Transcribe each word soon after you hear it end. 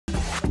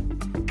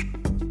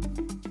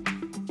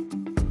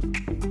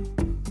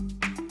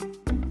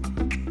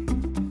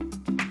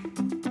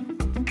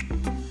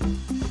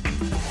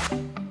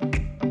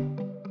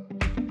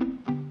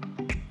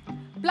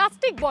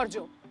Plastic বর্জ্য,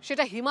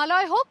 সেটা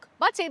হিমালয় হোক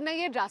বা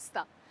চেন্নাইয়ের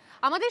রাস্তা,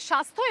 আমাদের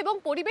স্বাস্থ্য এবং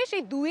পরিবেশ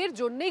এই দুইয়ের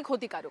জন্যই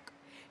ক্ষতিকারক।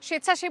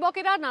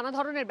 স্বেচ্ছাসেবকেরা নানা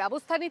ধরনের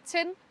ব্যবস্থা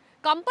নিচ্ছেন,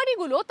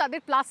 কোম্পানিগুলো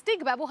তাদের প্লাস্টিক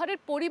ব্যবহারের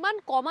পরিমাণ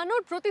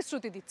কমানোর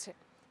প্রতিশ্রুতি দিচ্ছে,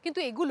 কিন্তু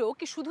এগুলো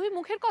কি শুধুই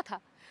মুখের কথা?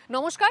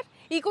 নমস্কার,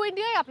 ইকো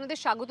ইন্ডিয়ায় আপনাদের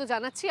স্বাগত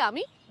জানাচ্ছি,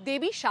 আমি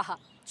দেবী সাহা।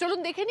 চলুন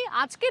দেখে নিই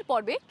আজকের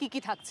পর্বে কি কি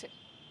থাকছে।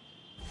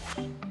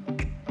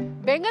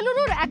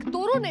 বেঙ্গালুরুর এক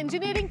তরুণ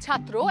ইঞ্জিনিয়ারিং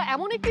ছাত্র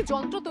এমন একটি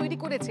যন্ত্র তৈরি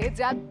করেছে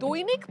যা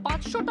দৈনিক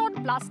 500 টন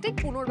প্লাস্টিক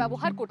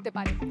পুনর্ব্যবহার করতে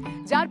পারে,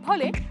 যার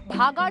ফলে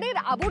ভাগাড়ের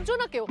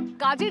আবর্জনাকেও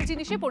কাজের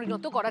জিনিসে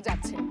পরিণত করা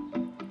যাচ্ছে।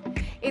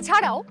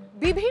 এছাড়াও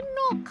বিভিন্ন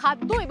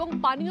খাদ্য এবং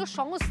পানীয়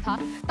সংস্থা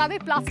তাদের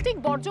প্লাস্টিক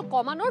বর্জ্য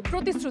কমানোর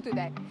প্রতিশ্রুতি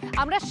দেয়।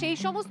 আমরা সেই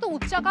সমস্ত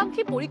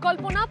উচ্চাকাঙ্ক্ষী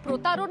পরিকল্পনা,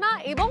 প্রতারণা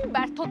এবং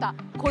ব্যর্থতা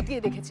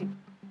খতিয়ে দেখেছি।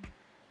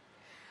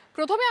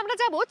 প্রথমে আমরা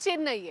যাব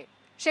চেন্নাইয়ে।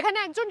 সেখানে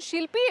একজন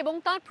শিল্পী এবং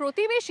তার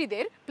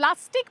প্রতিবেশীদের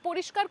প্লাস্টিক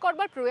পরিষ্কার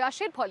করবার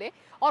প্রয়াসের ফলে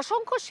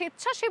অসংখ্য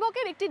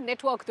স্বেচ্ছাসেবকের একটি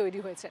নেটওয়ার্ক তৈরি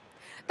হয়েছে।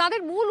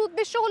 তাদের মূল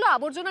উদ্দেশ্য হলো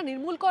আবর্জনা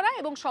নির্মূল করা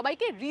এবং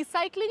সবাইকে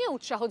রিসাইক্লিংয়ে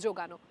উৎসাহ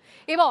যোগানো।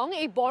 এবং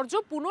এই বর্জ্য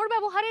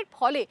পুনর্ব্যবহারের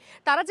ফলে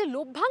তারা যে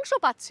লভ্যাংশ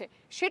পাচ্ছে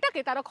সেটাকে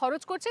তারা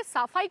খরচ করছে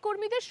সাফাই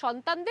কর্মীদের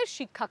সন্তানদের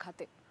শিক্ষা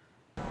খাতে।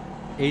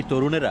 এই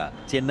তরুণেরা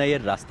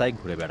চেন্নাইয়ের রাস্তায়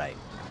ঘুরে বেড়ায়,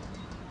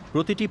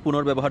 প্রতিটি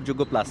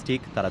পুনর্ব্যবহারযোগ্য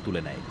প্লাস্টিক তারা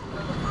তুলে নেয়।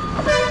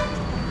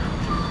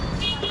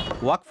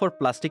 ওয়াক ফর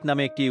প্লাস্টিক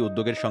নামে একটি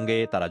উদ্যোগের সঙ্গে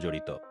তারা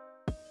জড়িত,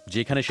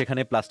 যেখানে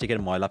সেখানে প্লাস্টিকের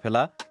ময়লা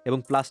ফেলা এবং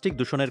প্লাস্টিক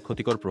দূষণের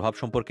ক্ষতিকর প্রভাব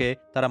সম্পর্কে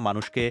তারা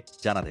মানুষকে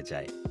জানাতে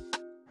চায়।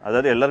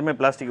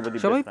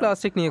 সবাই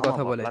প্লাস্টিক নিয়ে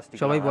কথা বলে,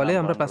 সবাই বলে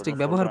আমরা প্লাস্টিক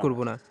ব্যবহার করব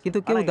না, কিন্তু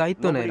কেউ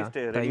দায়িত্ব নেয় না,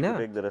 তাই না?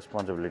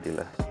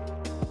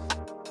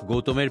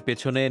 গৌতমের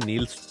পেছনে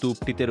নীল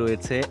স্তূপটিতে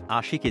রয়েছে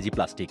 80 কেজি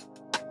প্লাস্টিক,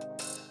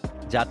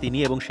 যা তিনি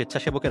এবং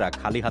স্বেচ্ছাসেবকেরা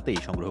খালি হাতেই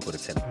সংগ্রহ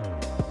করেছেন।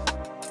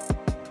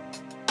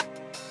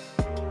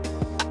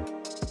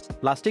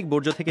 প্লাস্টিক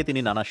বর্জ্য থেকে তিনি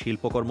নানা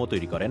শিল্পকর্ম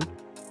তৈরি করেন।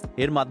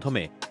 এর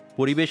মাধ্যমে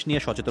পরিবেশ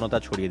নিয়ে সচেতনতা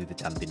ছড়িয়ে দিতে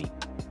চান তিনি।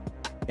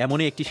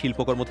 এমনই একটি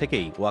শিল্পকর্ম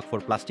থেকেই ওয়াক ফর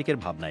প্লাস্টিকের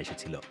ভাবনা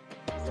এসেছিল।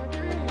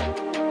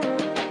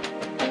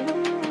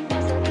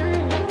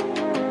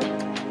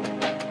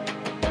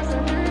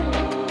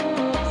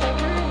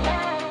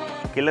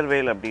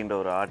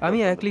 আমি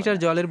 1 লিটার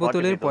জলের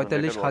বোতলের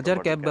 45,000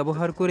 ক্যাপ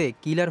ব্যবহার করে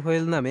কিলার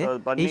হোয়েল নামে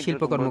এই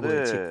শিল্পকর্ম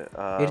করেছি।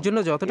 এর জন্য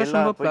যতটা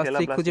সম্ভব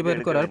প্লাস্টিক খুঁজে বের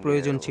করার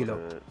প্রয়োজন ছিল।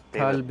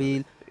 খাল,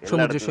 বিল,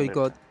 সমুদ্র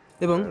সৈকত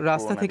এবং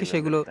রাস্তা থেকে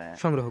সেগুলো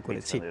সংগ্রহ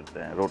করেছি।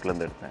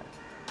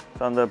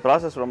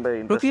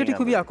 প্রক্রিয়াটি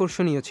খুবই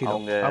আকর্ষণীয় ছিল।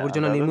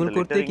 আবর্জনা নির্মূল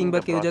করতে কিংবা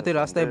কেউ যাতে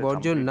রাস্তায়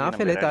বর্জ্য না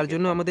ফেলে তার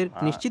জন্য আমাদের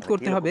নিশ্চিত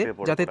করতে হবে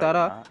যাতে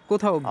তারা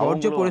কোথাও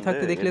বর্জ্য পড়ে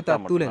থাকতে দেখলে তা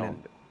তুলে নেন।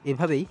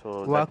 এভাবেই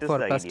ওয়াক ফর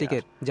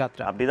প্লাস্টিকের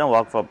যাত্রা।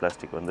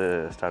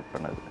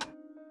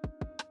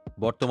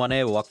 বর্তমানে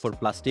ওয়াক ফর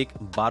প্লাস্টিক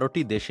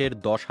 12টি দেশের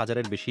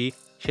 10,000-এর বেশি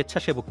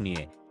স্বেচ্ছাসেবক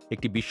নিয়ে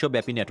একটি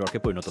বিশ্বব্যাপী নেটওয়ার্কে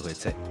পরিণত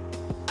হয়েছে।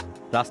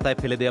 রাস্তায়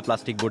ফেলে দেওয়া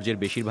প্লাস্টিক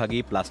বর্জ্যের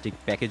বেশিরভাগই প্লাস্টিক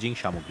প্যাকেজিং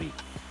সামগ্রী।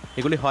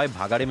 এগুলি হয়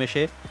ভাগাড়ে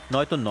মেশে,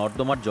 নয়তো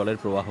নর্দমার জলের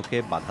প্রবাহকে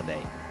বাধা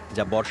দেয়,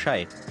 যা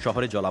বর্ষায়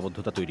শহরে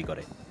জলাবদ্ধতা তৈরি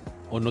করে।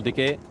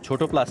 অন্যদিকে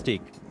ছোট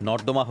প্লাস্টিক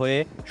নর্দমা হয়ে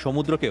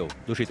সমুদ্রকেও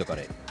দূষিত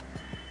করে।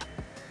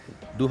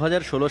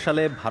 2016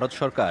 সালে ভারত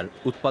সরকার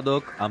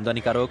উৎপাদক,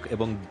 আমদানিকারক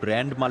এবং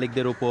ব্র্যান্ড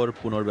মালিকদের উপর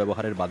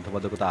পুনর্ব্যবহারের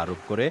বাধ্যবাধকতা আরোপ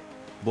করে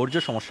বর্জ্য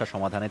সমস্যা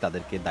সমাধানে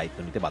তাদেরকে দায়িত্ব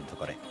নিতে বাধ্য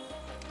করে।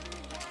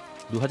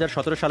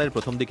 2017 সালের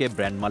প্রথম দিকে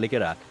ব্র্যান্ড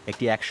মালিকেরা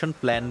একটি অ্যাকশন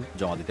প্ল্যান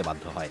জমা দিতে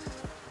বাধ্য হয়,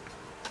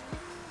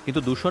 কিন্তু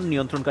দূষণ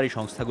নিয়ন্ত্রণকারী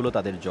সংস্থাগুলো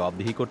তাদের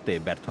জবাবদিহি করতে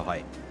ব্যর্থ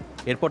হয়।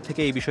 এরপর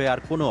থেকে এই বিষয়ে আর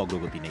কোনো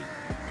অগ্রগতি নেই।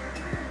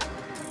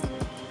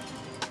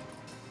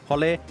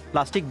 ফলে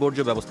প্লাস্টিক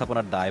বর্জ্য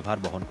ব্যবস্থাপনার দায়ভার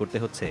বহন করতে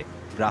হচ্ছে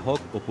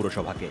গ্রাহক ও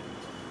পুরসভাকে।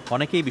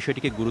 অনেকেই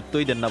বিষয়টিকে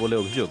গুরুত্বই দেন না বলে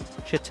অভিযোগ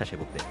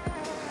স্বেচ্ছাসেবকদের।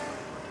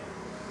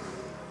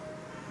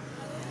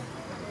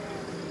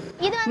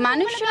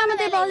 মানুষরা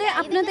আমাদের বলে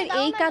আপনাদের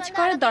এই কাজ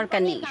করার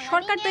দরকার নেই,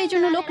 সরকার তো এই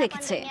জন্য লোক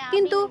রেখেছে,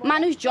 কিন্তু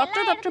মানুষ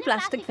যত্রতত্র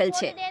প্লাস্টিক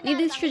ফেলছে।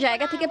 নির্দিষ্ট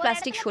জায়গা থেকে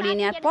প্লাস্টিক সরিয়ে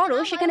নেওয়ার পরও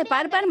সেখানে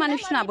বারবার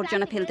মানুষজন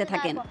আবর্জনা ফেলতে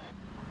থাকেন।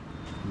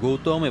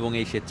 গৌতম এবং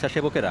এই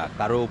স্বেচ্ছাসেবকেরা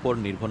কারো উপর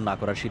নির্ভর না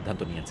করার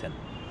সিদ্ধান্ত নিয়েছেন।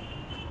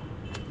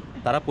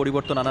 তারা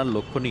পরিবর্তন আনার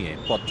লক্ষ্য নিয়ে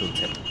পথ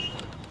চলছেন।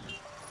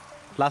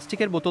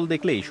 প্লাস্টিকের বোতল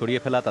দেখলেই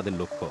সরিয়ে ফেলা তাদের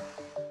লক্ষ্য।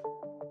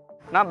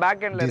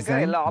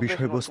 ডিজাইন,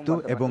 বিষয়বস্তু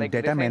এবং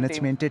ডেটা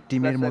ম্যানেজমেন্টের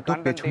টিমের মতো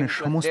পেছনের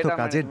সমস্ত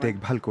কাজের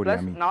দেখভাল করি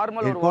আমি।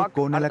 এরপর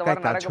কোন এলাকায়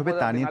কাজ হবে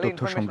তা নিয়ে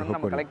তথ্য সংগ্রহ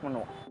করি।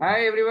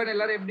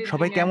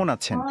 সবাই কেমন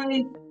আছেন?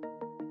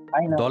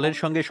 দলের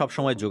সঙ্গে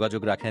সবসময়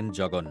যোগাযোগ রাখেন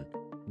জগন,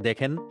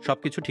 দেখেন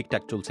সবকিছু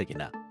ঠিকঠাক চলছে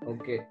কিনা।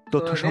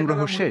 তথ্য সংগ্রহ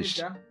শেষ।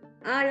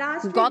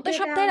 গত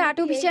সপ্তাহের 8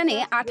 অভিযানে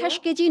 28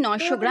 কেজি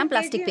 900 গ্রাম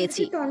প্লাস্টিক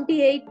পেয়েছি।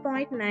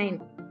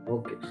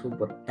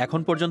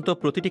 এখন পর্যন্ত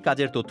প্রতিটি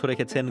কাজের তথ্য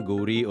রেখেছেন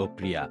গৌরী ও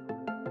প্রিয়া।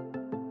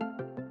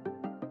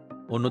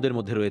 অন্যদের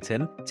মধ্যে রয়েছেন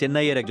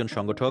চেন্নাইয়ের একজন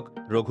সংগঠক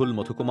রঘুল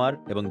মথুকুমার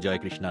এবং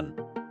জয়কৃষ্ণন।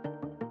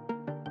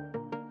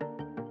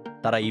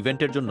 তারা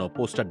ইভেন্টের জন্য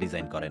পোস্টার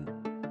ডিজাইন করেন।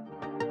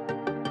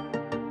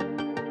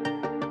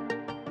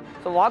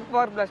 ওয়াক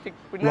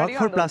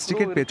ফর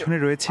প্লাস্টিকের পেছনে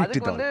রয়েছে একটি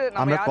দল।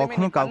 আমরা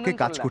কখনো কাউকে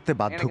কাজ করতে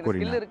বাধ্য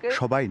করি না,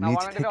 সবাই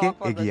নিজ থেকে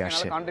এগিয়ে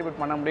আসে।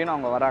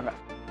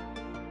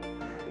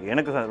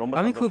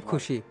 আমি খুব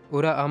খুশি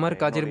ওরা আমার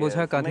কাজের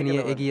বোঝা কাঁধে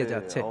নিয়ে এগিয়ে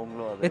যাচ্ছে।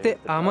 এতে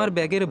আমার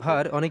ব্যাগের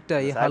ভার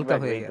অনেকটাই হালকা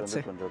হয়ে গেছে।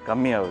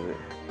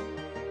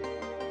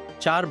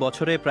 4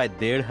 বছরে প্রায়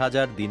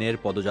 1,500 দিনের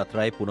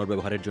পদযাত্রায়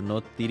পুনর্ব্যবহারের জন্য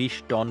 30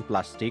 টন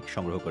প্লাস্টিক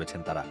সংগ্রহ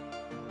করেছেন তারা।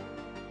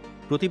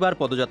 প্রতিবার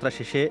পদযাত্রা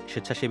শেষে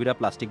স্বেচ্ছাসেবীরা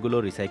প্লাস্টিকগুলো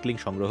রিসাইক্লিং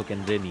সংগ্রহ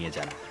কেন্দ্রে নিয়ে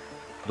যান।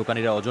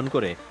 দোকানিরা ওজন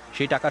করে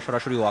সেই টাকা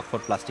সরাসরি ওয়াক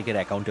ফর প্লাস্টিকের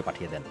অ্যাকাউন্টে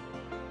পাঠিয়ে দেন।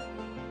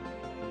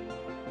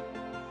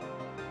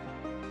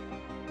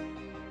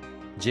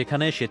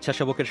 যেখানে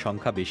স্বেচ্ছাসেবকের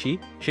সংখ্যা বেশি,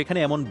 সেখানে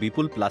এমন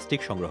বিপুল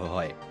প্লাস্টিক সংগ্রহ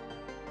হয়।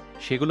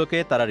 সেগুলোকে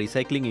তারা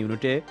রিসাইক্লিং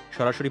ইউনিটে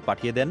সরাসরি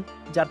পাঠিয়ে দেন,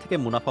 যার থেকে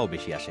মুনাফাও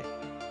বেশি আসে।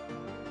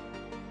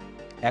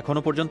 এখনো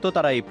পর্যন্ত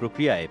তারা এই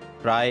প্রক্রিয়ায়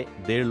প্রায়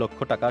 1.5 লক্ষ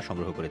টাকা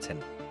সংগ্রহ করেছেন।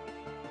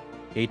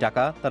 এই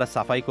টাকা তারা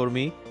সাফাই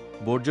কর্মী,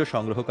 বর্জ্য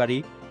সংগ্রহকারী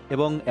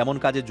এবং এমন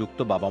কাজে যুক্ত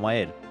বাবা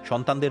মায়ের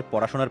সন্তানদের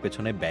পড়াশোনার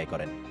পেছনে ব্যয়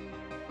করেন।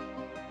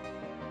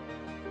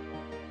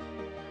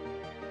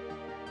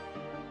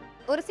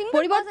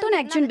 পরিবর্তন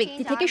একজন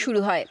ব্যক্তি থেকে শুরু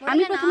হয়।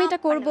 আমি প্রথমে এটা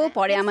করব,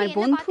 পরে আমার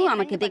বন্ধু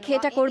আমাকে দেখে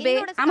এটা করবে।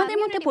 আমাদের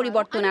মধ্যে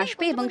পরিবর্তন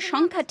আসবে এবং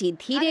সংখ্যাটি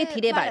ধীরে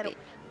ধীরে বাড়বে।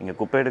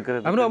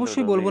 আমরা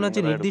অবশ্যই বলবো না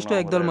যে নির্দিষ্ট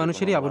একদল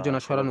মানুষেরই আবর্জনা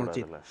সরানো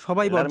উচিত।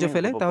 সবাই বর্জ্য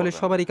ফেলে, তাহলে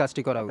সবারই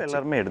কাজটি করা উচিত।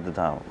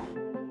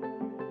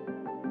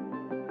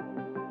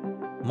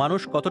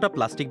 মানুষ কতটা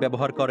প্লাস্টিক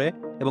ব্যবহার করে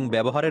এবং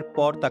ব্যবহারের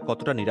পর তা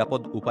কতটা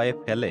নিরাপদ উপায়ে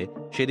ফেলে,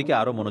 সেদিকে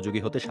আরও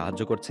মনোযোগী হতে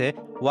সাহায্য করছে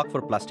ওয়াক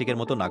ফর প্লাস্টিকের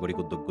মতো নাগরিক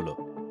উদ্যোগগুলো।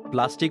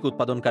 প্লাস্টিক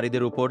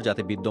উৎপাদনকারীদের উপর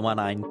যাতে বিদ্যমান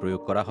আইন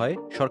প্রয়োগ করা হয়,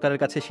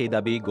 সরকারের কাছে সেই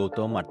দাবি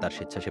গৌতম আর তার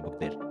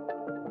স্বেচ্ছাসেবকদের।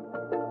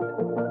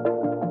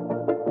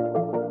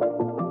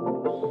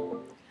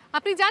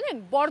 আপনি জানেন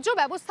বর্জ্য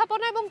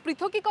ব্যবস্থাপনা এবং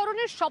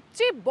পৃথকীকরণের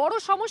সবচেয়ে বড়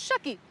সমস্যা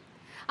কি?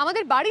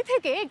 আমাদের বাড়ি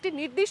থেকে একটি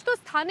নির্দিষ্ট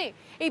স্থানে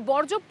এই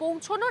বর্জ্য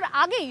পৌঁছানোর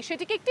আগেই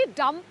সেটিকে একটি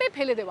ডাম্পে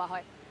ফেলে দেওয়া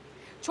হয়।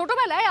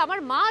 ছোটবেলায় আমার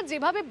মা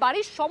যেভাবে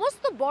বাড়ির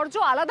সমস্ত বর্জ্য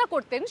আলাদা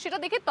করতেন, সেটা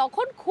দেখে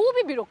তখন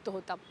খুবই বিরক্ত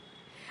হতাম।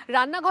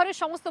 রান্নাঘরের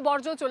সমস্ত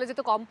বর্জ্য চলে যেত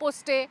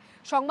কম্পোস্টে,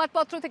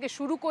 সংবাদপত্র থেকে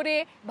শুরু করে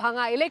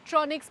ভাঙা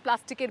ইলেকট্রনিক্স,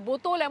 প্লাস্টিকের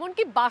বোতল,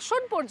 এমনকি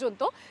বাসন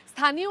পর্যন্ত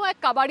স্থানীয় এক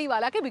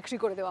কাবাড়িওয়ালাকে বিক্রি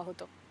করে দেওয়া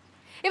হতো।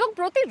 এবং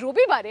প্রতি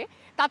রবিবারে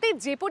তাতে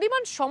যে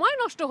পরিমাণ সময়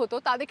নষ্ট হতো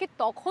তা দেখে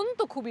তখন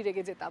তো খুবই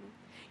রেগে যেতাম।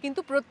 কিন্তু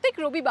প্রত্যেক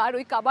রবিবার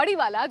ওই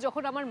কাবাড়িওয়ালা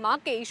যখন আমার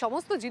মাকে এই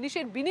সমস্ত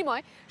জিনিসের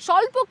বিনিময়ে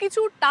স্বল্প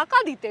কিছু টাকা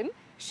দিতেন,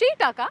 সেই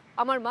টাকা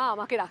আমার মা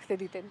আমাকে রাখতে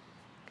দিতেন।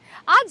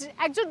 আজ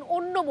একজন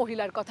অন্য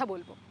মহিলার কথা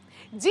বলবো,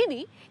 যিনি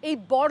এই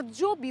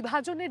বর্জ্য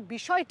বিভাজনের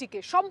বিষয়টিকে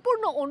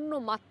সম্পূর্ণ অন্য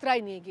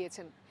মাত্রায় নিয়ে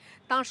গিয়েছেন।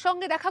 তার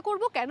সঙ্গে দেখা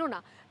করব, কেননা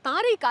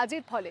তার এই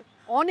কাজের ফলে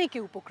অনেকে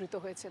উপকৃত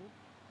হয়েছেন।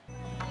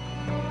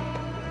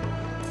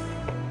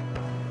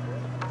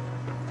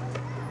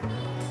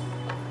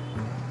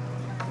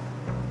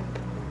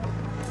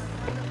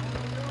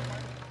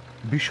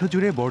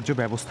 বিশ্বজুড়ে বর্জ্য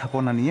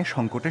ব্যবস্থাপনা নিয়ে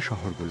সংকটে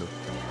শহরগুলো।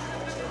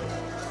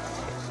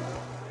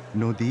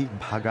 নদী,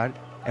 ভাগাড়,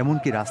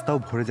 এমনকি রাস্তাও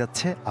ভরে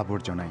যাচ্ছে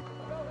আবর্জনায়।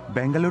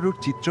 বেঙ্গালুরুর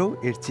চিত্রও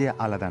এর চেয়ে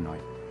আলাদা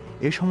নয়।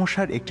 এ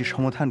সমস্যার একটি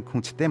সমাধান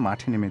খুঁজতে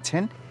মাঠে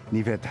নেমেছেন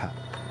নিবেধা।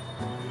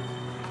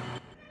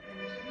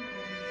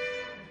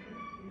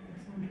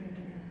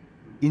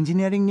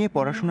 ইঞ্জিনিয়ারিং নিয়ে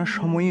পড়াশোনার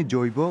সময়ই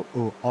জৈব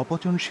ও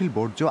অপচনশীল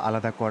বর্জ্য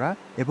আলাদা করা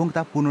এবং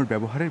তা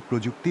পুনর্ব্যবহারের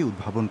প্রযুক্তি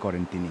উদ্ভাবন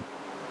করেন তিনি।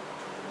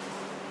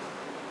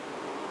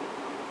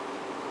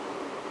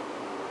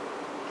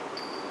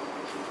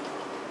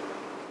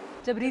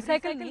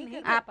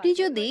 আপনি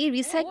যদি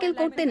রিসাইকেল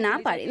করতে না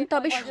পারেন,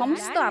 তবে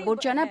সমস্ত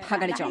আবর্জনা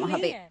ভাগাড়ে জমা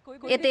হবে।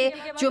 এতে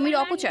জমির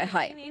অপচয়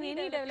হয়।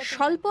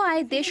 স্বল্প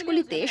আয়ের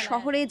দেশগুলিতে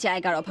শহরে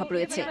জায়গার অভাব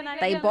রয়েছে,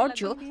 তাই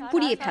বর্জ্য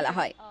পুড়িয়ে ফেলা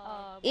হয়।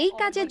 এই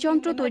কাজের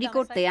যন্ত্র তৈরি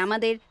করতে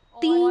আমাদের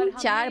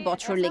 3-4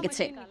 বছর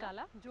লেগেছে।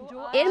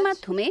 এর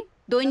মাধ্যমে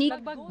দৈনিক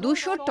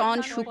 200 টন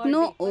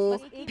শুকনো ও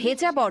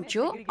ভেজা বর্জ্য,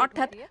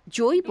 অর্থাৎ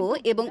জৈব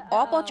এবং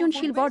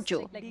অপচনশীল বর্জ্য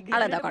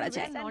আলাদা করা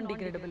যায়।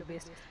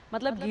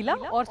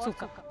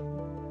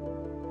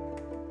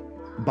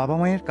 বাবা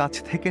মায়ের কাছ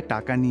থেকে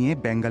টাকা নিয়ে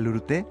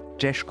বেঙ্গালুরুতে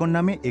ট্র্যাশকন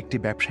নামে একটি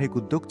ব্যবসায়িক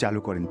উদ্যোগ চালু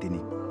করেন তিনি।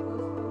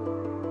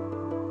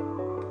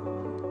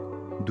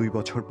 2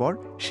 বছর পর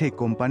সেই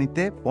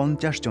কোম্পানিতে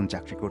 50 জন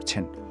চাকরি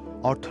করছেন।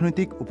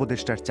 অর্থনৈতিক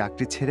উপদেষ্টার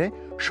চাকরি ছেড়ে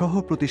সহ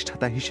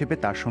প্রতিষ্ঠাতা হিসেবে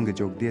তার সঙ্গে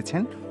যোগ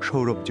দিয়েছেন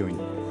সৌরভ জৈন।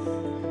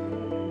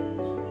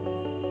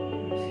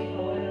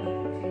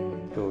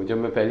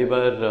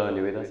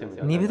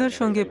 নিবেদার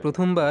সঙ্গে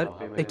প্রথমবার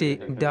একটি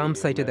ডাম্প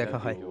সাইটে দেখা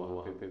হয়।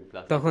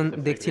 তখন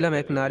দেখছিলাম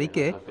এক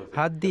নারীকে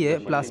হাত দিয়ে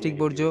প্লাস্টিক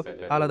বর্জ্য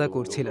আলাদা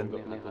করছিলেন।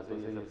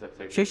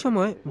 সেই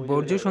সময়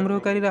বর্জ্য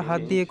সংগ্রহকারীরা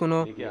হাত দিয়ে কোনো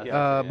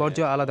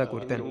বর্জ্য আলাদা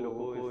করতেন,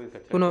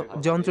 কোনো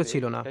যন্ত্র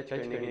ছিল না।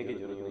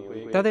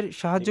 তাদের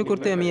সাহায্য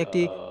করতে আমি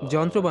একটি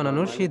যন্ত্র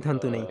বানানোর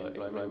সিদ্ধান্ত নেই,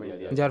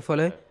 যার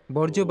ফলে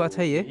বর্জ্য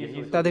বাছাইয়ে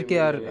তাদেরকে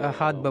আর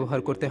হাত ব্যবহার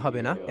করতে হবে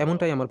না,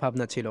 এমনটাই আমার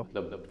ভাবনা ছিল।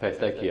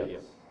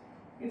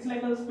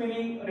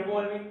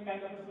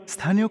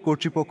 স্থানীয়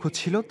কর্তৃপক্ষ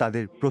ছিল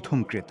তাদের প্রথম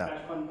ক্রেতা।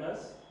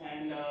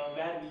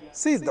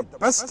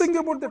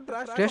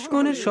 ট্র্যাশ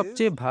কনের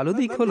সবচেয়ে ভালো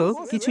দিক হলো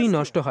কিছুই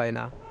নষ্ট হয়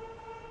না।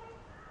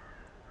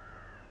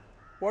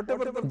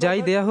 যাই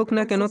দেয়া হোক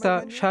না কেন তা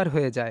সার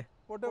হয়ে যায়,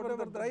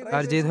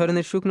 আর যে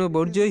ধরনের শুকনো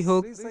বর্জ্যই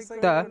হোক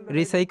তা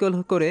রিসাইকেল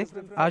করে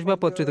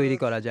আসবাবপত্র তৈরি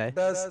করা যায়।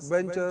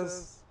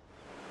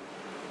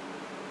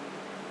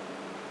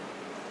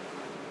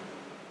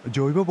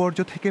 জৈব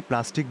বর্জ্য থেকে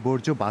প্লাস্টিক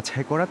বর্জ্য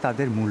বাছাই করা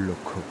তাদের মূল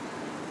লক্ষ্য।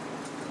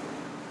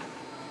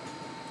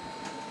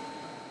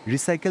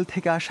 রিসাইকেল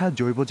থেকে আসা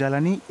জৈব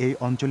জ্বালানি এই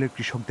অঞ্চলের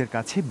কৃষকদের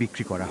কাছে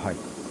বিক্রি করা হয়,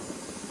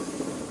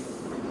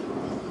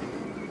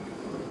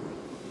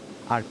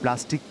 আর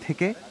প্লাস্টিক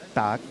থেকে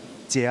তাক,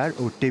 চেয়ার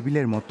ও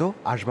টেবিলের মতো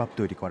আসবাব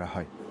তৈরি করা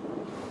হয়।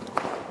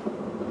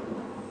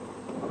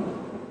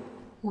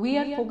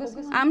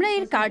 আমরা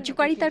এর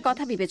কার্যকারিতার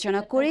কথা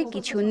বিবেচনা করে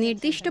কিছু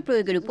নির্দিষ্ট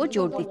প্রয়োগের উপর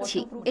জোর দিচ্ছি।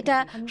 এটা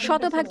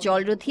শতভাগ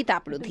জলরোধী,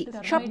 তাপরোধী।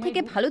 সব থেকে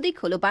ভালো দিক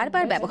হলো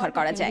বারবার ব্যবহার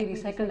করা যায়।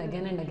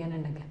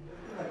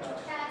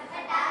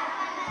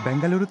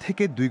 বেঙ্গালুরু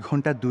থেকে 2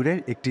 ঘন্টা দূরের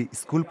একটি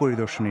স্কুল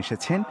পরিদর্শনে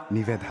এসেছেন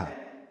নিবেধা।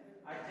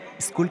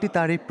 স্কুলটি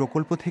তার এই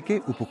প্রকল্প থেকে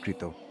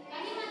উপকৃত।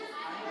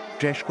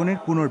 ট্র্যাশকনের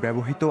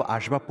পুনর্ব্যবহৃত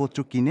আসবাবপত্র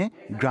কিনে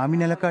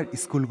গ্রামীণ এলাকার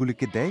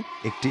স্কুলগুলিকে দেয়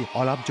একটি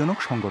অলাভজনক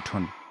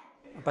সংগঠন।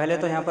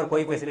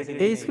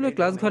 এই স্কুলের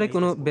ক্লাস ঘরে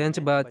কোনো বেঞ্চ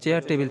বা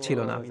চেয়ার টেবিল ছিল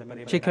না,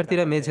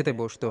 শিক্ষার্থীরা মেঝেতে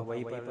বসতো।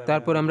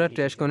 তারপর আমরা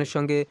ট্র্যাশকনের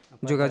সঙ্গে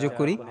যোগাযোগ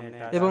করি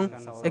এবং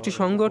একটি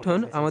সংগঠন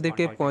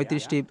আমাদেরকে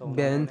 35টি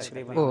বেঞ্চ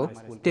ও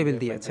টেবিল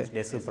দিয়েছে।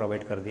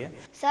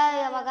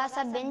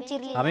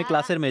 আমি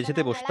ক্লাসের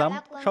মেঝেতে বসতাম,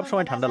 সব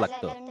সময় ঠান্ডা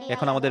লাগতো।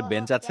 এখন আমাদের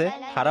বেঞ্চ আছে,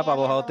 খারাপ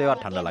আবহাওয়াতেও আর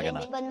ঠান্ডা লাগে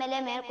না।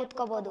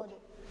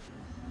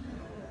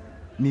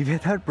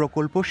 নিভেধার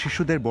প্রকল্প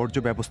শিশুদের বর্জ্য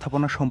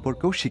ব্যবস্থাপনা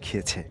সম্পর্কেও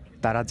শিখিয়েছে।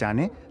 তারা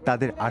জানে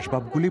তাদের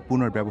আসবাবগুলি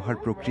পুনর্ব্যবহার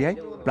প্রক্রিয়ায়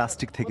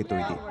প্লাস্টিক থেকে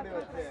তৈরি।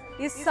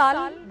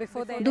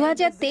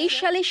 2023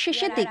 সালের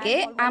শেষের দিকে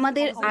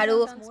আমাদের আরো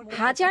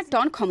 1000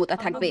 টন ক্ষমতা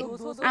থাকবে।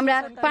 আমরা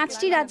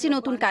 5টি রাজ্যে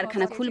নতুন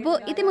কারখানা খুলব।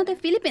 ইতিমধ্যে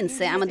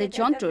ফিলিপিন্সে আমাদের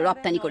যন্ত্র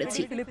রপ্তানি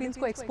করেছি।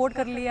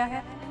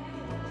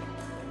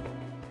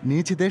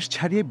 নিজ দেশ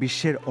ছাড়িয়ে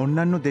বিশ্বের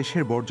অন্যান্য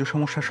দেশের বর্জ্য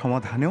সমস্যা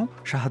সমাধানেও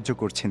সাহায্য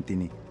করছেন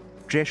তিনি।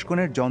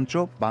 ট্র্যাশকনের যন্ত্র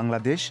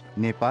বাংলাদেশ,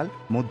 নেপাল,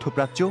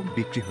 মধ্যপ্রাচ্যেও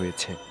বিক্রি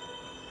হয়েছে।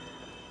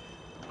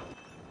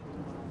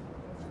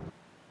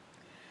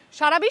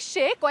 সারা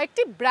বিশ্বে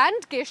কয়েকটি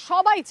ব্র্যান্ডকে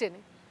সবাই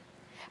চেনে,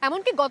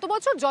 এমনকি গত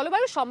বছর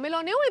জলবায়ু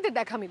সম্মেলনেও এদের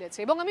দেখা মিলেছে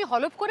এবং আমি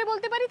হলফ করে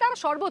বলতে পারি তারা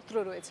সর্বত্র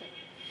রয়েছে।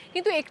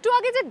 কিন্তু একটু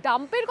আগে যে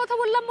ডাম্পের কথা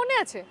বললাম মনে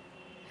আছে?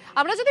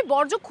 আমরা যদি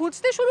বর্জ্য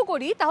খুঁজতে শুরু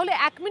করি তাহলে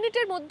 1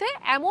 মিনিটের মধ্যে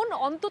এমন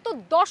অন্তত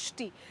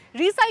 10টি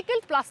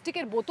রিসাইকেলড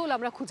প্লাস্টিকের বোতল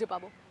আমরা খুঁজে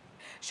পাবো।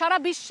 সারা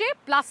বিশ্বে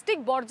প্লাস্টিক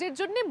বর্জ্যের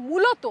জন্য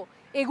মূলত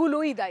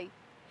এগুলোই দায়ী।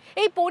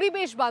 এই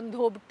পরিবেশ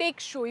বান্ধব,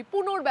 টেকসই,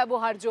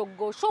 পুনর্ব্যবহারযোগ্য,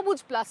 সবুজ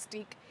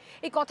প্লাস্টিক,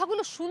 এই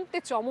কথাগুলো শুনতে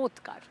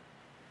চমৎকার,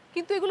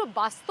 কিন্তু এগুলো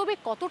বাস্তবে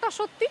কতটা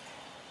সত্যি?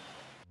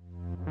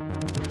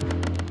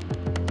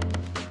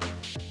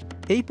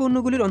 এই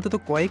পণ্যগুলির অন্তত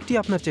কয়েকটি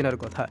আপনার চেনার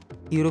কথা।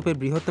 ইউরোপের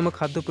বৃহত্তম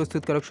খাদ্য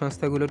প্রস্তুতকারক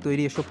সংস্থাগুলোর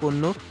তৈরি এসব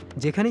পণ্য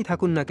যেখানেই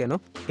থাকুন না কেন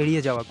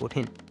এড়িয়ে যাওয়া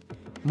কঠিন।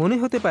 মনে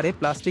হতে পারে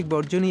প্লাস্টিক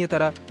বর্জ্য নিয়ে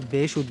তারা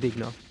বেশ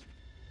উদ্বিগ্ন।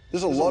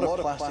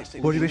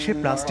 পরিবেশে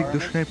প্লাস্টিক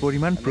দূষণের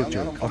পরিমাণ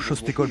প্রচুর।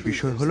 অস্বস্তিকর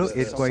বিষয় হলো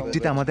এর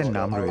কয়েকটিতে আমাদের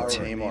নাম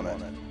রয়েছে।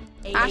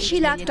 80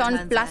 লাখ টন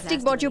প্লাস্টিক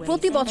বর্জ্য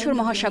প্রতি বছর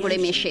মহাসাগরে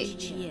মেশে।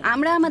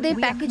 আমরা আমাদের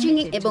প্যাকেজিং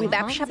এবং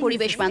ব্যবসা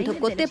পরিবেশ বান্ধব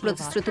করতে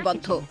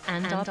প্রতিশ্রুতিবদ্ধ।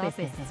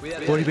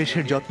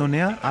 পরিবেশের যত্ন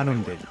নেওয়া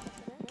আনন্দের,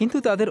 কিন্তু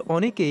তাদের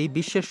অনেকেই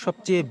বিশ্বের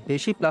সবচেয়ে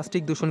বেশি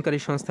প্লাস্টিক দূষণকারী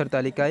সংস্থার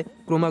তালিকায়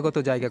ক্রমাগত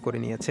জায়গা করে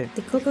নিয়েছে।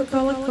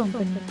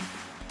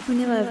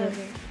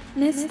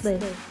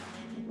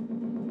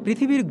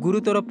 পৃথিবীর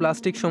গুরুতর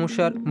প্লাস্টিক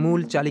সমস্যার মূল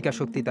চালিকা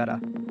শক্তি তারা।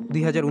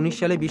 2019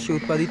 সালে বিশ্বে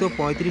উৎপাদিত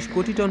 35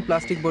 কোটি টন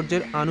প্লাস্টিক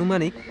বর্জ্যের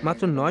আনুমানিক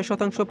মাত্র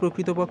 9%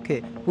 প্রকৃতপক্ষে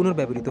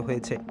পুনর্ব্যবহৃত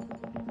হয়েছে।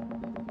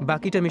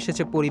 বাকিটা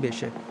মিশেছে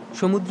পরিবেশে।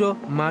 সমুদ্র,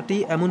 মাটি,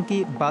 এমনকি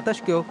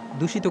বাতাসকেও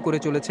দূষিত করে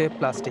চলেছে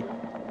প্লাস্টিক।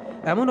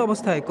 এমন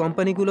অবস্থায়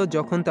কোম্পানিগুলো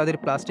যখন তাদের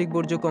প্লাস্টিক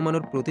বর্জ্য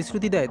কমানোর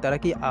প্রতিশ্রুতি দেয়, তারা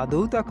কি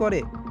আদৌ তা করে?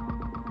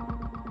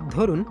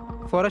 ধরুন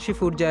ফরাসি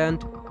ফুড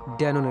জায়ান্ট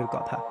ড্যাননের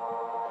কথা।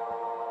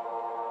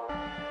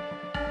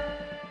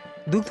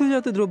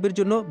 দুগ্ধজাত দ্রব্যের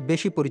জন্য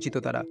বেশি পরিচিত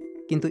তারা,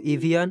 কিন্তু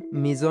ইভিয়ান,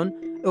 মিজন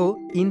ও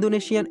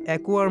ইন্দোনেশিয়ান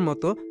অ্যাকোয়ার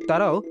মতো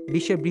তারাও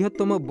বিশ্বের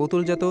বৃহত্তম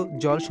বোতলজাত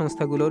জল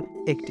সংস্থাগুলোর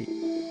একটি।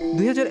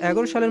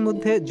 2011 সালের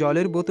মধ্যে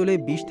জলের বোতলে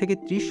 20 থেকে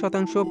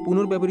 30%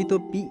 পুনর্ব্যবহৃত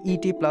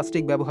পিইটি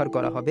প্লাস্টিক ব্যবহার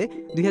করা হবে।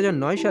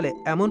 2009 সালে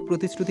এমন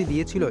প্রতিশ্রুতি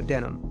দিয়েছিল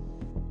ড্যানন,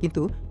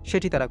 কিন্তু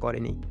সেটি তারা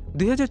করেনি।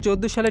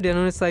 2014 সালে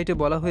ড্যাননের সাইটে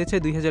বলা হয়েছে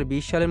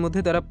 2020 সালের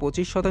মধ্যে তারা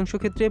 25%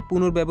 ক্ষেত্রে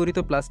পুনর্ব্যবহৃত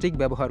প্লাস্টিক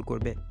ব্যবহার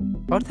করবে।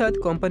 অর্থাৎ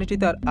কোম্পানিটি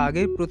তার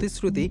আগের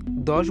প্রতিশ্রুতি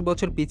 10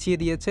 বছর পিছিয়ে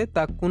দিয়েছে,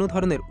 তা কোনো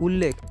ধরনের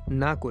উল্লেখ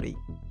না করেই।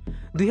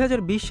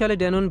 2020 সালে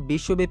ড্যানন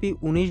বিশ্বব্যাপী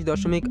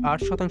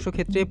 19.8%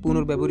 ক্ষেত্রে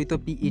পুনর্ব্যবহৃত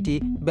পিইটি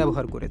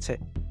ব্যবহার করেছে।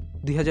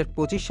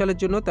 2025 সালের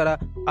জন্য তারা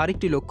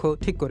আরেকটি লক্ষ্য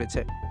ঠিক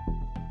করেছে।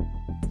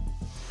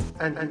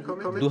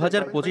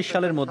 2025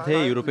 সালের মধ্যে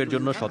ইউরোপের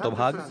জন্য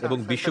 100% এবং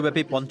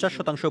বিশ্বব্যাপী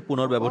 50%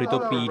 পুনর্ব্যবহৃত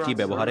পিইটি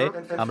ব্যবহারে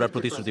আমরা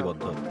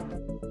প্রতিশ্রুতিবদ্ধ।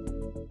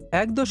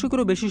 এক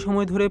দশকেরও বেশি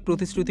সময় ধরে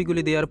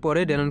প্রতিশ্রুতিগুলি দেওয়ার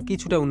পরে ড্যানন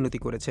কিছুটা উন্নতি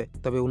করেছে,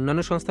 তবে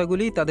অন্যান্য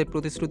সংস্থাগুলি তাদের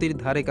প্রতিশ্রুতির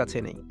ধারে কাছে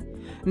নেই।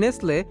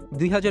 নেসলে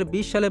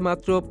 2020 সালে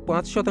মাত্র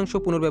 5%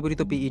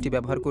 পুনর্ব্যবহৃত পিইটি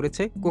ব্যবহার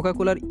করেছে,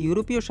 কোকাকোলার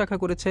ইউরোপীয় শাখা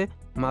করেছে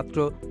মাত্র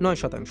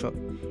 9%।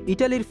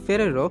 ইটালির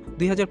ফেরেরো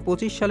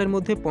 2025 সালের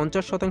মধ্যে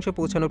 50%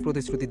 পৌঁছানোর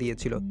প্রতিশ্রুতি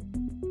দিয়েছিল।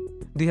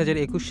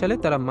 2021 সালে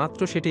তারা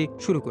মাত্র সেটি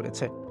শুরু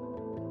করেছে।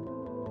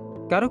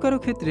 কারো কারো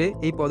ক্ষেত্রে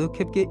এই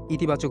পদক্ষেপকে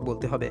ইতিবাচক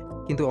বলতে হবে,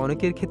 কিন্তু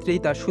অনেকের ক্ষেত্রেই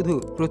তা শুধু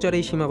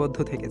প্রচারেই সীমাবদ্ধ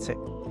থেকেছে।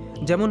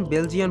 যেমন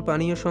বেলজিয়ান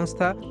পানীয়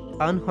সংস্থা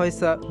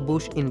আনহয়সা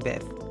বুশ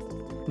ইনবেভ,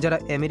 যারা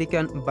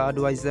আমেরিকান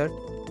বাডওয়াইজার,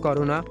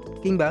 করোনা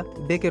কিংবা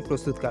বেকের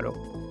প্রস্তুতকারক।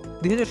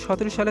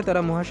 2017 সালে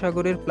তারা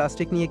মহাসাগরের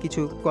প্লাস্টিক নিয়ে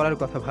কিছু করার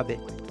কথা ভাবে,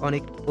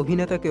 অনেক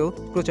অভিনেতাকেও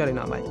প্রচারে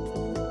নামায়।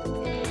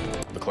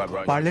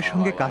 পার্লের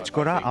সঙ্গে কাজ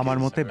করা আমার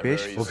মতে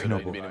বেশ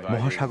অভিনব।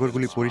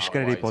 মহাসাগরগুলি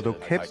পরিষ্কারের এই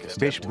পদক্ষেপ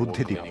বেশ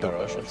বুদ্ধিদীপ্ত।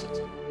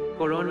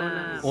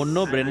 অন্য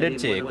ব্র্যান্ডের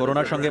চেয়ে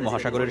করোনার সঙ্গে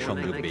মহাসাগরের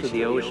সংযোগ বেশি।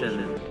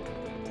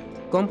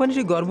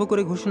 কোম্পানিটি গর্ব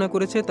করে ঘোষণা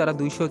করেছে তারা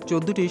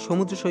 214টি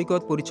সমুদ্র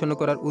সৈকত পরিচ্ছন্ন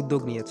করার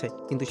উদ্যোগ নিয়েছে,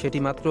 কিন্তু সেটি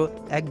মাত্র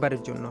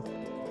একবারের জন্য।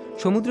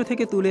 সমুদ্র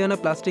থেকে তুলে আনা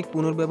প্লাস্টিক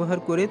পুনর্ব্যবহার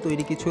করে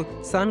তৈরি কিছু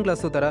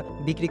সানগ্লাসও তারা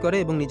বিক্রি করে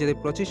এবং নিজেদের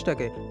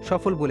প্রচেষ্টাকে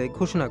সফল বলে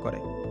ঘোষণা করে।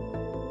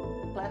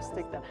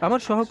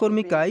 আমার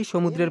সহকর্মী কাই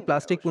সমুদ্রের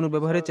প্লাস্টিক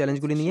পুনর্ব্যবহারের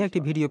চ্যালেঞ্জগুলি নিয়ে একটি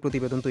ভিডিও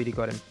প্রতিবেদন তৈরি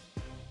করেন।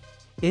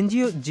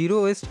 এনজিও জিরো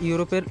ওয়েস্ট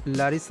ইউরোপের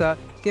লারিসা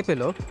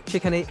কেপেলো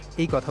সেখানে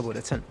এই কথা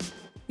বলেছেন।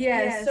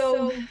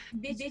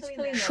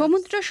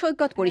 সমুদ্র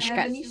সৈকত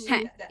পরিষ্কার,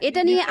 হ্যাঁ,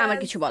 এটা নিয়ে আমার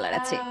কিছু বলার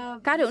আছে।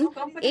 কারণ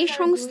এই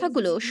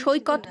সংস্থাগুলো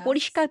সৈকত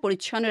পরিষ্কার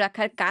পরিচ্ছন্ন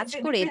রাখার কাজ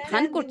করে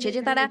ভান করছে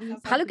যে তারা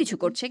ভালো কিছু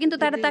করছে, কিন্তু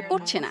তারা তা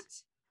করছে না।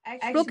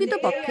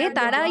 প্রকৃতপক্ষে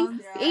তারাই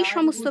এই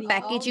সমস্ত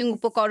প্যাকেজিং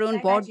উপকরণ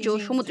বর্জ্য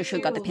সমুদ্র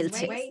সৈকতে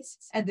ফেলছে।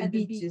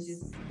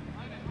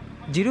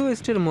 জিরো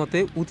ওয়েস্টের মতে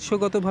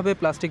উৎসগতভাবে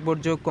প্লাস্টিক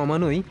বর্জ্য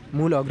কমানোই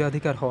মূল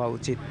অগ্রাধিকার হওয়া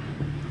উচিত।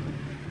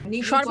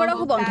 সরবরাহ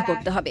বন্ধ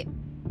করতে হবে।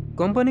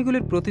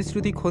 কোম্পানিগুলির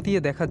প্রতিশ্রুতি খতিয়ে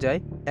দেখা যায়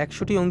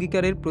 100টি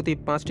অঙ্গীকারের প্রতি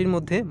 5টির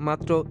মধ্যে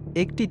মাত্র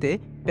একটিতে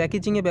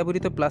প্যাকেজিংয়ে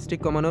ব্যবহৃত প্লাস্টিক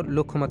কমানোর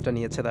লক্ষ্যমাত্রা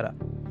নিয়েছে তারা।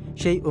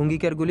 সেই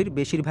অঙ্গীকারগুলির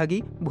বেশিরভাগই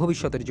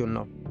ভবিষ্যতের জন্য।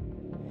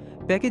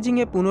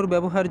 প্যাকেজিংয়ে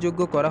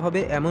পুনর্ব্যবহারযোগ্য করা হবে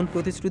এমন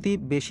প্রতিশ্রুতি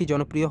বেশি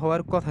জনপ্রিয়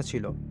হওয়ার কথা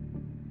ছিল।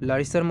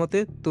 লারিসার মতে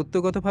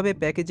তত্ত্বগতভাবে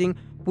প্যাকেজিং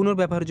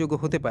পুনর্ব্যবহারযোগ্য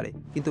হতে পারে,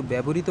 কিন্তু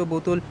ব্যবহৃত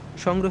বোতল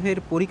সংগ্রহের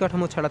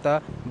পরিকাঠামো ছাড়া তা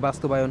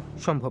বাস্তবায়ন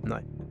সম্ভব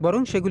নয়।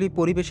 বরং সেগুলি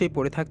পরিবেশেই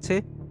পড়ে থাকছে,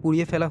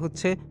 পুড়িয়ে ফেলা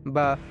হচ্ছে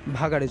বা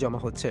ভাগাড়ে জমা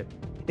হচ্ছে।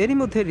 এরই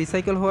মধ্যে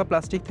রিসাইকেল হওয়া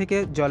প্লাস্টিক থেকে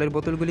জলের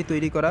বোতলগুলি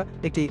তৈরি করা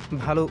একটি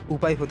ভালো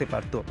উপায় হতে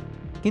পারত,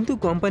 কিন্তু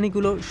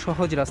কোম্পানিগুলো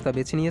সহজ রাস্তা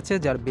বেছে নিয়েছে,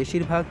 যার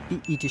বেশিরভাগ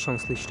পিইটি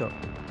সংশ্লিষ্ট।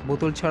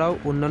 বোতল ছাড়াও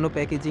অন্যান্য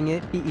প্যাকেজিংয়ে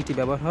পিইটি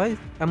ব্যবহার হয়,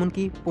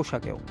 এমনকি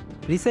পোশাকেও।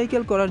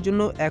 রিসাইকেল করার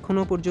জন্য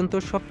এখনও পর্যন্ত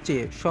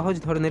সবচেয়ে সহজ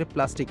ধরনের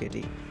প্লাস্টিক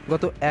এটি।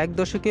 গত এক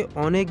দশকে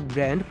অনেক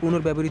ব্র্যান্ড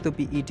পুনর্ব্যবহৃত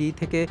পিইটি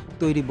থেকে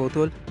তৈরি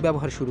বোতল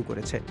ব্যবহার শুরু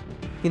করেছে,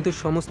 কিন্তু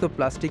সমস্ত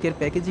প্লাস্টিকের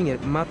প্যাকেজিংয়ের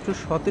মাত্র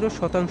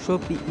 17%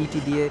 পিইটি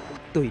দিয়ে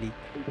তৈরি।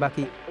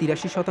 বাকি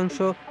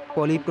 83%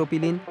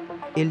 পলিপ্রোপিলিন,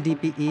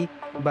 এলডিপিই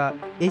বা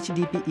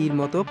এইচডিপিইর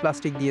মতো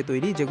প্লাস্টিক দিয়ে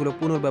তৈরি, যেগুলো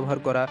পুনর্ব্যবহার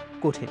করা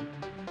কঠিন।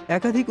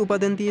 একাধিক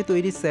উপাদান দিয়ে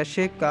তৈরি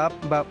স্যাশে, কাপ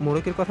বা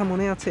মোড়কের কথা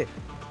মনে আছে?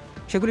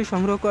 সেগুলি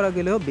সংগ্রহ করা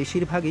গেলেও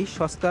বেশিরভাগই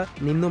সস্তা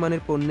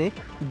নিম্নমানের পণ্যে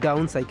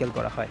ডাউন সাইকেল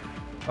করা হয়।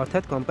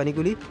 অর্থাৎ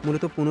কোম্পানিগুলি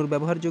মূলত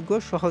পুনর্ব্যবহারযোগ্য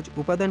সহজ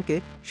উপাদানকে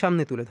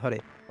সামনে তুলে ধরে,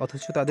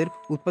 অথচ তাদের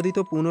উৎপাদিত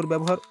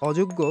পুনর্ব্যবহার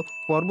অযোগ্য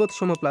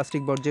পর্বতসম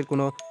প্লাস্টিক বর্জ্যের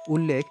কোনো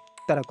উল্লেখ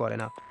তারা করে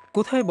না।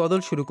 কোথায় বদল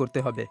শুরু করতে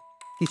হবে?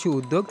 কিছু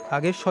উদ্যোগ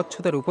আগের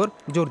স্বচ্ছতার উপর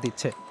জোর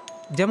দিচ্ছে,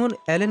 যেমন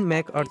Allen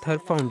MacArthur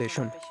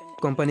foundation.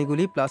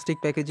 কোম্পানিগুলি plastic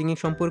packaging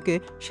সম্পর্কে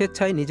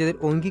স্বেচ্ছায় নিজেদের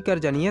অঙ্গীকার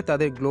জানিয়ে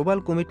তাদের গ্লোবাল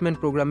কমিটমেন্ট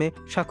প্রোগ্রামে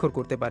স্বাক্ষর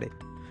করতে পারে।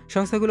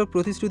 সংস্থাগুলোর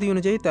প্রতিশ্রুতি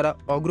অনুযায়ী তারা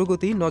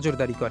অগ্রগতি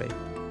নজরদারি করে।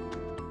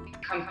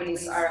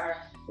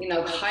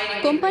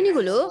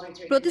 কোম্পানিগুলো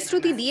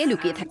প্রতিশ্রুতি দিয়ে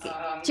লুকিয়ে থাকে,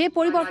 যে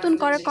পরিবর্তন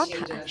করার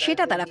কথা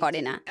সেটা তারা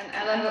করে না।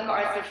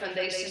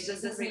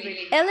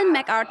 অ্যালেন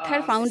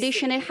ম্যাকআর্থার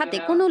ফাউন্ডেশনের হাতে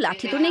কোনো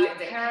লাঠি তো নেই।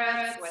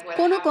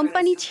 কোনো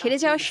কোম্পানি ছেড়ে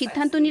যাওয়ার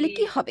সিদ্ধান্ত নিলে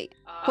কি হবে?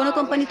 কোনো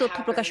কোম্পানি তথ্য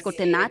প্রকাশ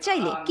করতে না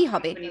চাইলে কি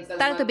হবে?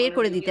 তারা তো বের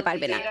করে দিতে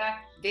পারবে না।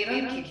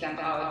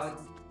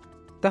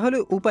 তাহলে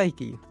উপায়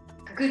কি?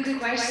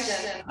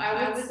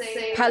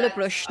 ভালো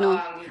প্রশ্ন।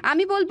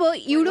 আমি বলবো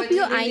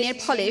ইউরোপীয় আইনের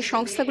ফলে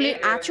সংস্থাগুলির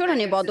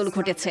আচরণে বদল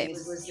ঘটেছে।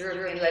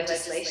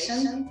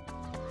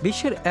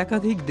 বিশ্বের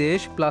একাধিক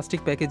দেশ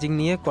প্লাস্টিক প্যাকেজিং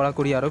নিয়ে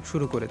কড়াকড়ি আরোপ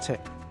শুরু করেছে।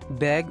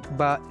 ব্যাগ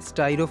বা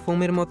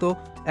স্টাইরোফোমের মতো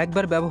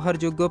একবার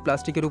ব্যবহারযোগ্য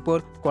প্লাস্টিকের উপর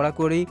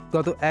কড়াকড়ি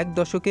গত এক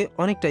দশকে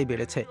অনেকটাই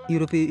বেড়েছে।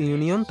 ইউরোপীয়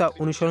ইউনিয়ন তা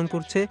অনুসরণ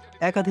করছে,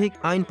 একাধিক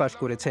আইন পাশ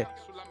করেছে।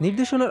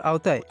 নির্দেশনার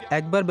আওতায়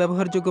একবার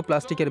ব্যবহারযোগ্য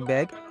প্লাস্টিকের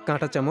ব্যাগ,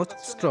 কাঁটা চামচ,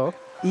 স্ট্র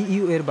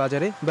ইইউ এর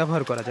বাজারে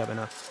ব্যবহার করা যাবে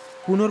না।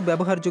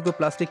 পুনর্ব্যবহারযোগ্য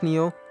প্লাস্টিক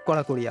নিয়েও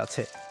কড়াকড়ি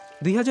আছে।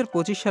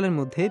 2025 সালের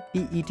মধ্যে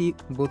পিইটি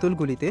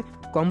বোতলগুলিতে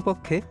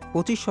কমপক্ষে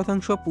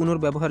 25%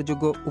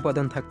 পুনর্ব্যবহারযোগ্য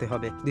উপাদান থাকতে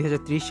হবে।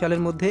 2030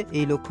 সালের মধ্যে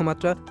এই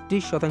লক্ষ্যমাত্রা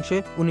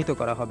 30% উন্নীত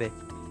করা হবে।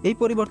 এই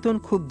পরিবর্তন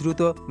খুব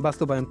দ্রুত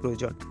বাস্তবায়ন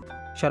প্রয়োজন।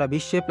 সারা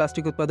বিশ্বে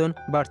প্লাস্টিক উৎপাদন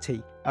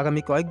বাড়ছেই,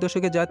 আগামী কয়েক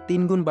দশকে যা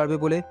 3 গুণ বাড়বে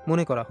বলে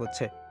মনে করা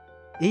হচ্ছে।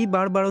 এই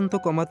বাড়বাড়ন্ত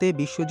কমাতে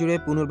বিশ্বজুড়ে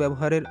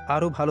পুনর্ব্যবহারের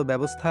আরও ভালো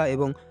ব্যবস্থা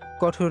এবং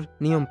কঠোর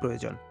নিয়ম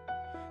প্রয়োজন।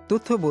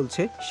 তথ্য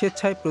বলছে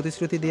স্বেচ্ছায়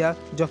প্রতিশ্রুতি দেওয়া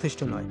যথেষ্ট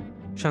নয়।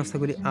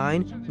 সংস্থাগুলি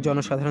আইন,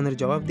 জনসাধারণের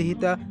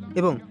জবাবদিহিতা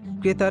এবং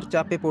ক্রেতার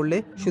চাপে পড়লে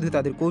শুধু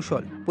তাদের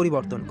কৌশল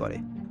পরিবর্তন করে।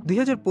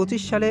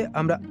 2025 সালে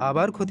আমরা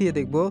আবার খতিয়ে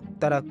দেখব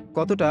তারা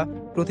কতটা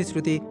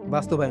প্রতিশ্রুতি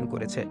বাস্তবায়ন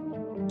করেছে,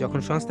 যখন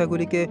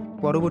সংস্থাগুলিকে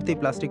পরবর্তী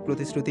প্লাস্টিক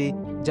প্রতিশ্রুতি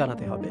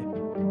জানাতে হবে।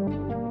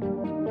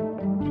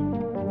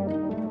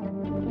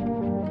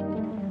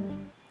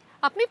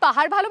 আপনি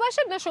পাহাড়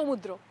ভালোবাসেন না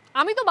সমুদ্র?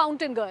 আমি তো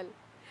মাউন্টেন গার্ল।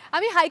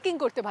 আমি হাইকিং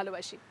করতে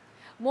ভালোবাসি।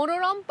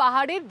 মনোরম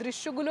পাহাড়ের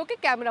দৃশ্যগুলোকে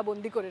ক্যামেরা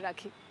বন্দি করে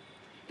রাখি।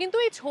 কিন্তু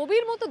এই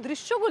ছবির মতো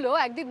দৃশ্যগুলো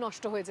একদিন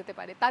নষ্ট হয়ে যেতে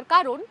পারে। তার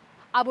কারণ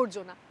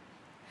আবর্জনা।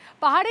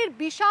 পাহাড়ের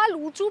বিশাল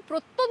উঁচু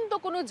প্রত্যন্ত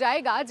কোনো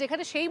জায়গা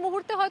যেখানে সেই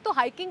মুহূর্তে হয়তো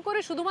হাইকিং করে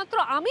শুধুমাত্র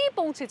আমিই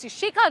পৌঁছেছি,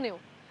 সেখানেও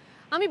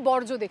আমি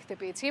বর্জ্য দেখতে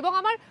পেয়েছি এবং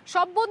আমার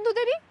সব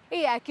বন্ধুদেরই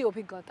এই একই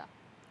অভিজ্ঞতা।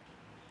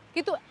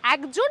 কিন্তু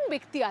একজন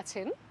ব্যক্তি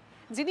আছেন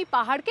যিনি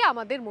পাহাড়কে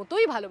আমাদের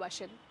মতোই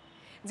ভালোবাসেন,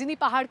 যিনি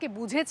পাহাড়কে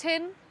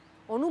বুঝেছেন,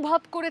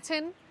 অনুভব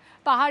করেছেন।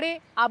 পাহাড়ে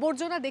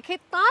আবর্জনা দেখে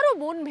তারও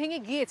মন ভেঙে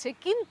গিয়েছে,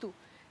 কিন্তু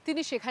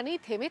তিনি সেখানেই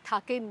থেমে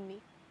থাকেননি।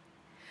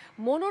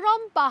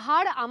 মনোরম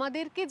পাহাড়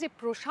আমাদেরকে যে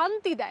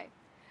প্রশান্তি দেয়,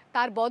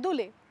 তার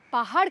বদলে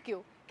পাহাড়কেও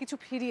কিছু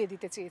ফিরিয়ে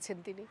দিতে চেয়েছেন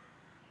তিনি।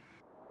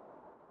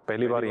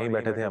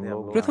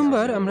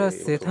 প্রথমবার আমরা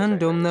সেথান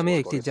ডোম নামে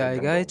একটি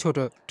জায়গায় ছোট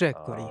ট্রেক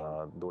করি।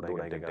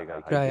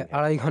 প্রায়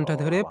 2.5 ঘন্টা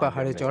ধরে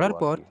পাহাড়ে চড়ার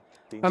পর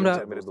আমরা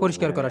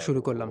পরিষ্কার করা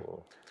শুরু করলাম।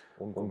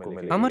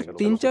 আমার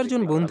 3-4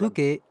 জন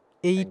বন্ধুকে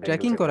এই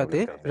ট্রেকিং করাতে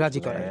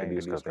রাজি করায়।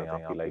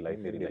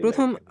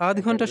 প্রথম আধ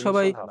ঘন্টা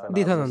সবাই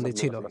দ্বিধাদ্বন্দ্বে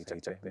ছিল।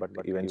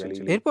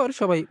 এরপর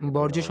সবাই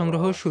বর্জ্য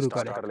সংগ্রহ শুরু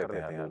করে।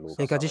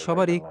 এ কাজে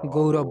সবারই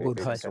গৌরব বোধ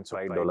হয়।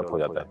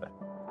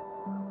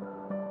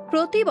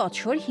 প্রতি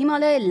বছর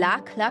হিমালয়ে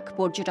লাখ লাখ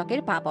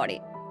পর্যটকের পা পড়ে।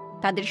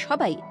 তাদের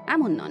সবাই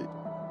এমন নন।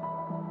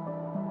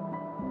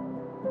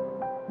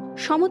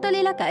 সমতল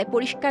এলাকায়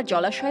পরিষ্কার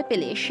জলাশয়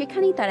পেলে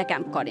সেখানেই তারা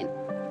ক্যাম্প করেন।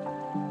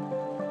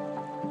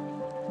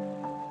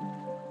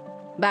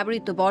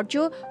 ব্যবহৃত বর্জ্য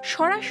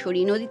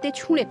সরাসরি নদীতে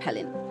ছুঁড়ে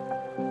ফেলেন।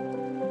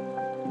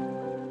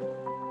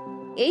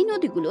 এই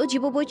নদীগুলো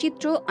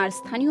জীববৈচিত্র্য আর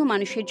স্থানীয়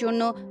মানুষের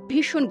জন্য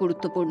ভীষণ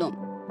গুরুত্বপূর্ণ।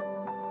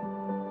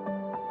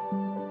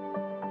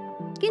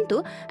 কিন্তু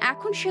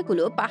এখন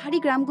সেগুলো পাহাড়ি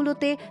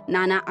গ্রামগুলোতে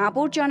নানা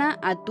আবর্জনা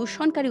আর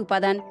দূষণকারী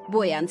উপাদান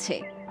বয়ে আনছে।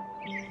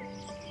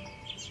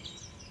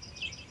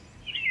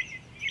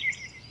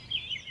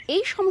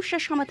 এই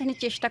সমস্যার সমাধানের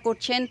চেষ্টা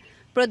করছেন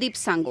প্রদীপ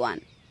সাঙ্গওয়ান।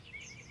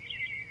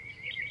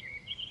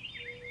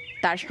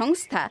 তার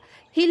সংস্থা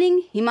হিলিং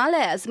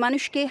হিমালয়াস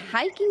মানুষকে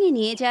হাইকিংয়ে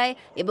নিয়ে যায়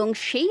এবং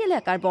সেই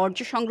এলাকার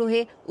বর্জ্য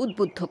সংগ্রহে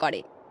উদ্বুদ্ধ করে।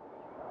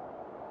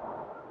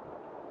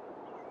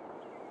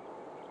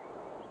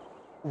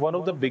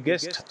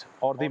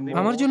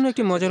 আমার জন্য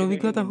একটি মজার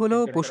অভিজ্ঞতা হলো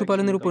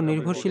পশুপালনের উপর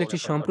নির্ভরশীল একটি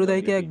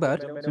সম্প্রদায়কে একবার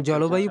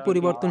জলবায়ু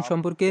পরিবর্তন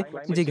সম্পর্কে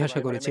জিজ্ঞাসা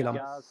করেছিলাম।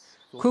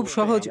 খুব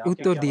সহজ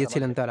উত্তর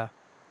দিয়েছিলেন তারা।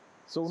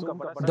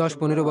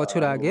 10-15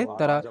 বছর আগে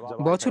তারা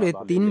বছরে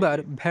 3 বার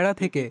ভেড়া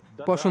থেকে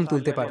পশম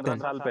তুলতে পারতেন,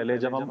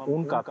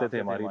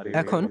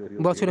 এখন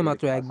বছরে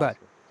মাত্র 1 বার।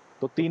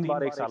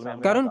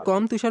 কারণ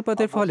কম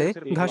তুষারপাতের ফলে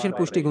ঘাসের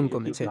পুষ্টিগুণ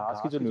কমেছে।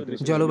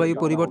 জলবায়ু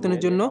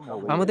পরিবর্তনের জন্য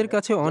আমাদের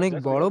কাছে অনেক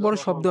বড় বড়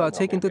শব্দ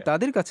আছে, কিন্তু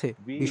তাদের কাছে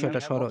বিষয়টা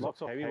সরল,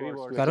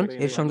 কারণ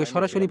এর সঙ্গে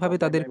সরাসরিভাবে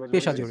তাদের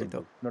পেশা জড়িত।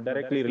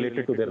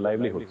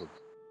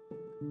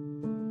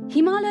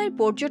 হিমালয়ের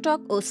পর্যটক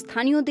ও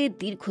স্থানীয়দের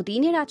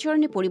দীর্ঘদিনের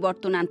আচরণে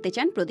পরিবর্তন আনতে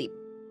চান প্রদীপ।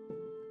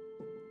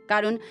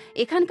 কারণ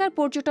এখানকার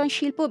পর্যটন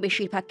শিল্প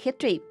বেশিরভাগ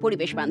ক্ষেত্রেই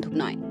পরিবেশ বান্ধব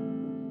নয়।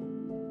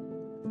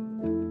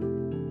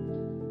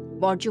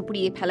 বর্জ্য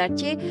পুড়িয়ে ফেলার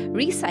চেয়ে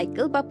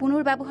রিসাইকেল বা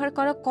পুনর্ব্যবহার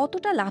করা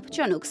কতটা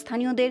লাভজনক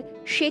স্থানীয়দের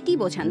সেটি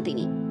বোঝান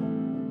তিনি।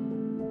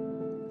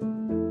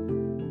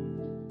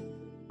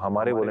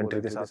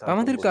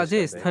 আমাদের কাজে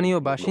স্থানীয়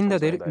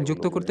বাসিন্দাদের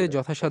যুক্ত করতে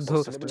যথাসাধ্য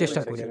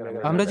চেষ্টা করি।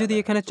 আমরা যদি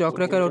এখানে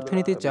চক্রাকার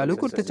অর্থনীতি চালু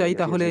করতে চাই,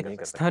 তাহলে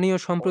স্থানীয়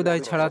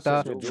সম্প্রদায় ছাড়া তা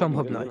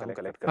সম্ভব নয়।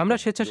 আমরা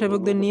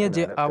স্বেচ্ছাসেবকদের নিয়ে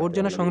যে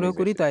আবর্জনা সংগ্রহ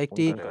করি তা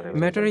একটি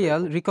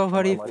ম্যাটেরিয়াল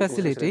রিকভারি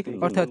ফ্যাসিলিটি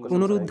অর্থাৎ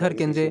পুনরুদ্ধার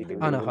কেন্দ্রে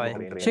আনা হয়।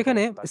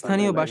 সেখানে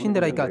স্থানীয়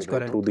বাসিন্দারাই কাজ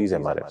করেন।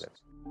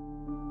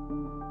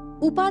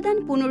 উপাদান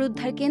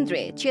পুনরুদ্ধার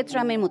কেন্দ্রে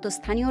চেতরামের মতো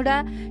স্থানীয়রা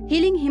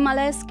হিলিং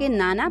হিমালয়াসকে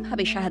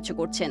নানাভাবে সাহায্য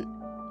করছেন।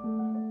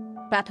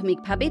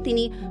 প্রাথমিকভাবে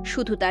তিনি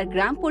শুধু তার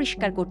গ্রাম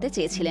পরিষ্কার করতে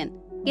চেয়েছিলেন,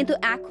 কিন্তু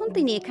এখন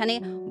তিনি এখানে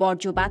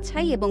বর্জ্য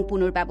বাছাই এবং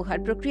পুনর্ব্যবহার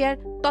প্রক্রিয়ার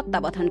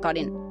তত্ত্বাবধান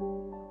করেন।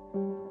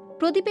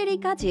 প্রদীপের এই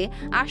কাজে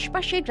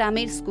আশপাশের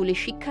গ্রামের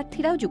স্কুলের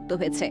শিক্ষার্থীরাও যুক্ত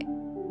হয়েছে।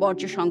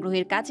 বর্জ্য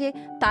সংগ্রহের কাজে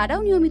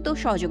তারাও নিয়মিত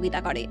সহযোগিতা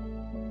করে।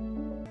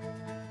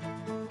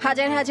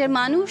 হাজার হাজার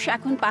মানুষ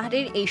এখন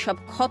পাহাড়ের এইসব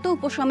ক্ষত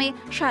উপশমে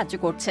সাহায্য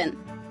করছেন।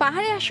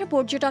 পাহাড়ে আসা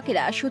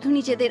পর্যটকেরা শুধু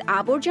নিজেদের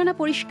আবর্জনা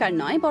পরিষ্কার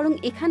নয়, বরং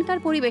এখানকার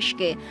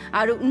পরিবেশকে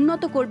আরো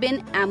উন্নত করবেন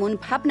এমন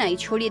ভাবনাই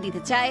ছড়িয়ে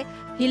দিতে চায়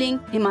হিলিং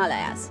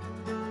হিমালয়াস।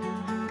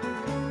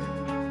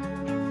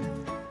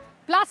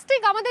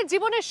 প্লাস্টিক আমাদের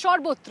জীবনের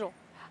সর্বত্র।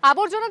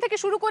 আবর্জনা থেকে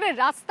শুরু করে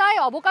রাস্তায়,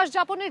 অবকাশ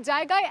যাপনের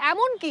জায়গায়,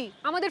 এমনকি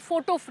আমাদের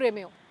ফটো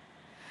ফ্রেমেও।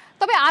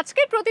 তবে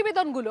আজকের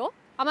প্রতিবেদনগুলো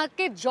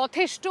আমাকে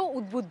যথেষ্ট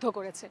উদ্বুদ্ধ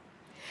করেছে।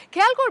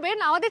 খেয়াল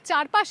করবেন, আমাদের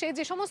চারপাশে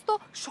যে সমস্ত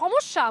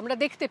সমস্যা আমরা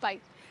দেখতে পাই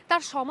তার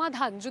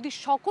সমাধান যদি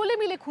সকলে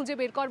মিলে খুঁজে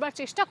বের করবার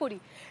চেষ্টা করি,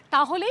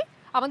 তাহলে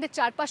আমাদের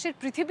চারপাশের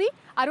পৃথিবী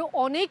আরও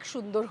অনেক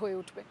সুন্দর হয়ে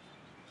উঠবে।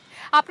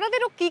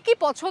 আপনাদেরও কি কি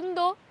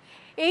পছন্দ,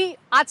 এই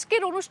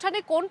আজকের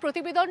অনুষ্ঠানে কোন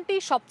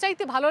প্রতিবেদনটি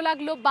সবচাইতে ভালো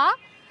লাগলো, বা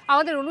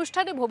আমাদের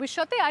অনুষ্ঠানে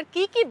ভবিষ্যতে আর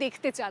কি কি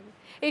দেখতে চান,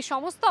 এই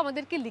সমস্ত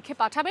আমাদেরকে লিখে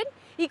পাঠাবেন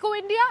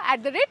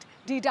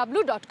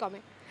ecoindia@dw.com-এ।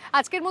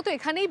 আজকের মতো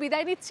এখানেই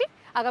বিদায় নিচ্ছি।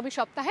 আগামী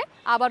সপ্তাহে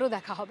আবারও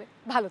দেখা হবে।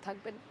 ভালো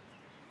থাকবেন।